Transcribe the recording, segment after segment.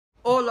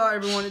Hola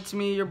everyone, it's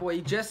me, your boy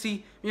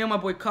Jesse. Me and my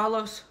boy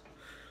Carlos.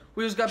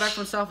 We just got back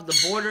from south of the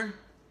border.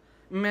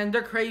 Man,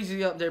 they're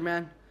crazy up there,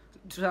 man.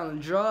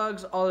 Selling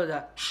drugs, all of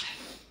that.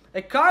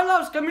 Hey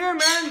Carlos, come here,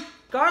 man.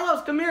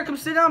 Carlos, come here. Come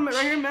sit down right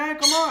here, man.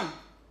 Come on.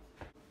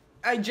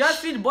 Hey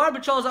Jesse, the border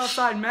patrol's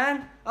outside,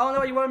 man. I don't know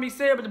what you want me to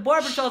say, but the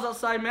border patrol's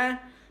outside, man.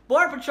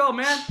 Border patrol,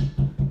 man.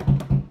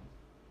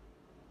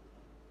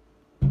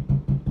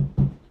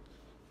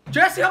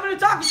 Jesse, help me in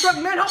the taco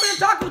truck, man. Help me in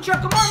the taco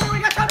truck. Come on, man.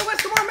 We got time to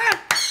waste. Come on, man.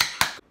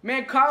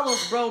 Man,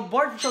 Carlos, bro,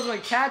 border patrol's gonna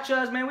catch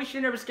us, man. We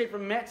should never escape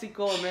from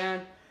Mexico,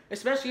 man.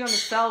 Especially on the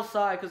south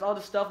side, because all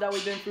the stuff that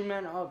we've been through,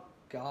 man. Oh,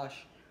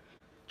 gosh.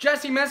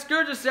 Jesse, man,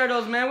 screw the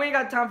Cerdos, man. We ain't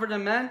got time for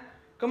them, man.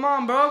 Come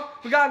on, bro.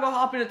 We gotta go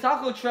hop in the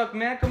taco truck,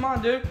 man. Come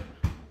on, dude.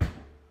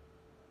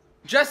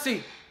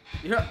 Jesse.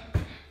 Yeah.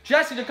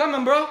 Jesse, they're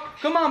coming, bro.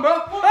 Come on,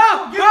 bro.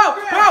 Oh,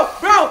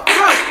 bro.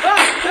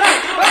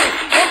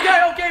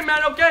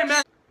 Okay,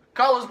 man.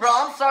 Carlos, bro,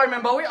 I'm sorry,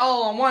 man, but we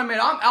all on one, man.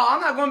 I'm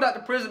not going back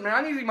to prison, man.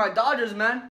 I need to see my Dodgers, man.